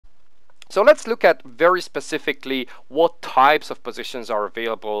So let's look at very specifically what types of positions are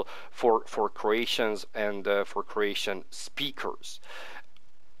available for Croatians and for Croatian speakers.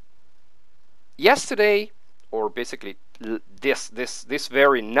 Yesterday, or basically this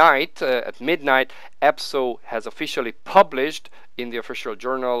very night at midnight, EPSO has officially published in the official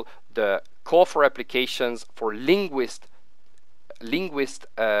journal the call for applications for linguist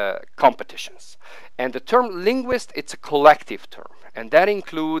competitions. And the term linguist, it's a collective term, and that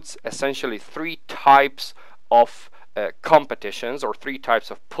includes essentially three types of competitions, or three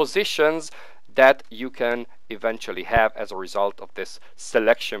types of positions that you can eventually have as a result of this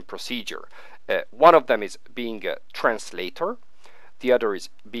selection procedure. One of them is being a translator, the other is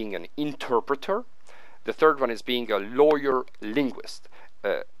being an interpreter, the third one is being a lawyer-linguist.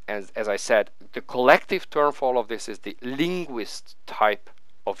 As I said, the collective term for all of this is the linguist type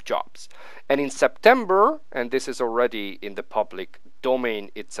of jobs. And in September, and this is already in the public domain,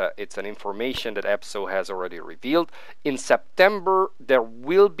 it's an information that EPSO has already revealed. In September, there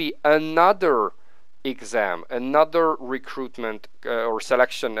will be another exam, another recruitment or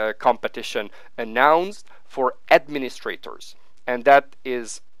selection competition announced for administrators. And that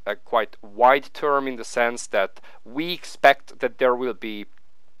is a quite wide term in the sense that we expect that there will be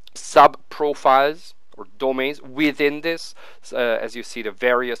sub-profiles or domains within this, as you see the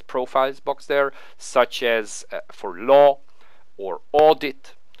various profiles box there, such as for law or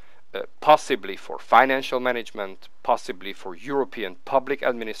audit, possibly for financial management, possibly for European public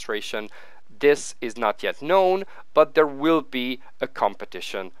administration. This is not yet known, but there will be a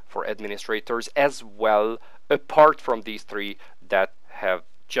competition for administrators as well, apart from these three that have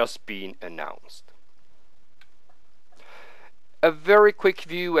just been announced. A very quick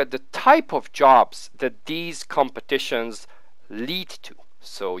view at the type of jobs that these competitions lead to.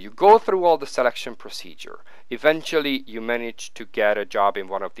 So you go through all the selection procedure. Eventually you manage to get a job in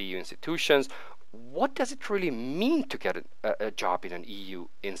one of the EU institutions. What does it really mean to get a job in an EU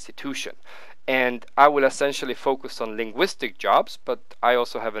institution? And I will essentially focus on linguistic jobs, but I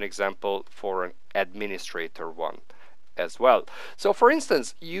also have an example for an administrator one as well. So for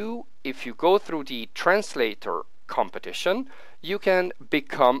instance, if you go through the translator competition, you can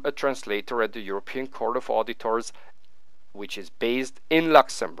become a translator at the European Court of Auditors, which is based in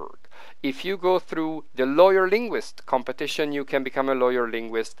Luxembourg. If you go through the lawyer-linguist competition, you can become a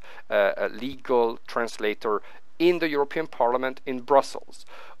lawyer-linguist, a legal translator in the European Parliament in Brussels.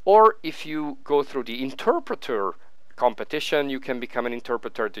 Or if you go through the interpreter competition, you can become an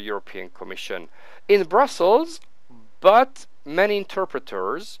interpreter at the European Commission in Brussels. But many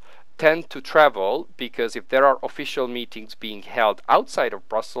interpreters tend to travel, because if there are official meetings being held outside of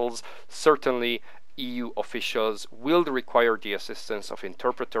Brussels, certainly EU officials will require the assistance of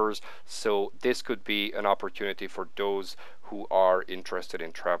interpreters. So this could be an opportunity for those who are interested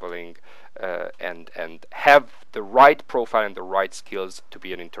in traveling and have the right profile and the right skills to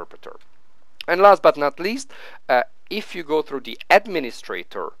be an interpreter. And last but not least, if you go through the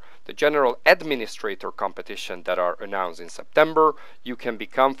general administrator competition that are announced in September, you can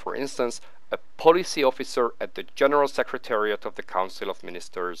become, for instance, a policy officer at the General Secretariat of the Council of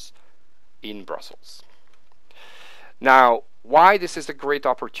Ministers in Brussels. Now, why this is a great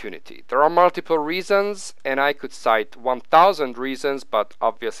opportunity? There are multiple reasons, and I could cite 1,000 reasons, but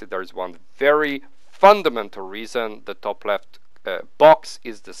obviously there's one very fundamental reason. The top left box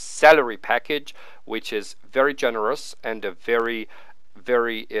is the salary package, which is very generous and a very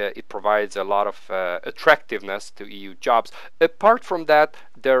it provides a lot of attractiveness to EU jobs. Apart from that,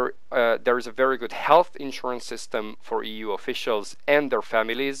 there is a very good health insurance system for EU officials and their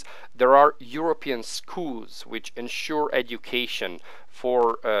families. There are European schools which ensure education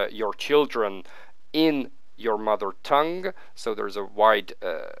for your children in your mother tongue. So there's a wide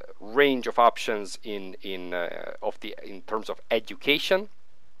range of options in terms of education.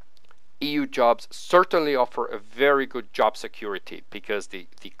 EU jobs certainly offer a very good job security, because the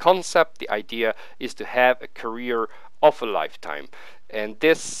concept, the idea is to have a career of a lifetime. And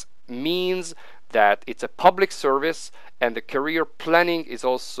this means that it's a public service, and the career planning is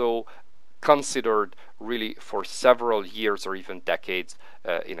also considered really for several years or even decades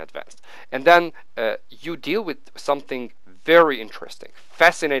in advance. And then you deal with something very interesting,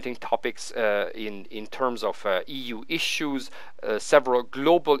 fascinating topics in terms of EU issues, several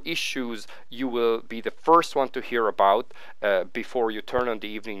global issues you will be the first one to hear about before you turn on the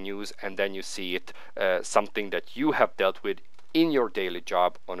evening news, and then you see it something that you have dealt with in your daily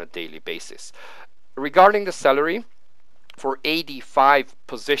job on a daily basis. Regarding the salary, for 85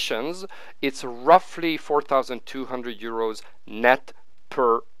 positions, it's roughly 4,200 euros net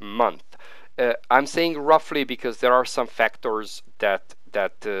per month. I'm saying roughly because there are some factors that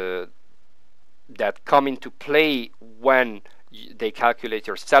that come into play when they calculate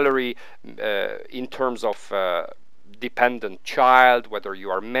your salary in terms of dependent child, whether you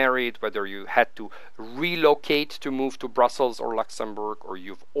are married, whether you had to relocate to move to Brussels or Luxembourg, or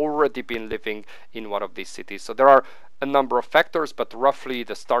you've already been living in one of these cities. So there are a number of factors, but roughly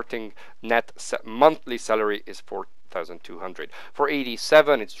the starting net monthly salary is 4,200. For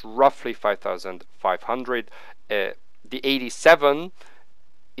 87, it's roughly 5,500. The 87,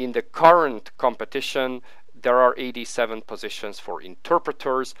 in the current competition, there are 87 positions for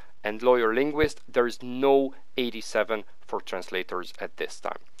interpreters and lawyer-linguists. There is no 87 for translators at this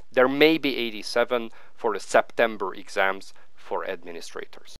time. There may be 87 for the September exams for administrators.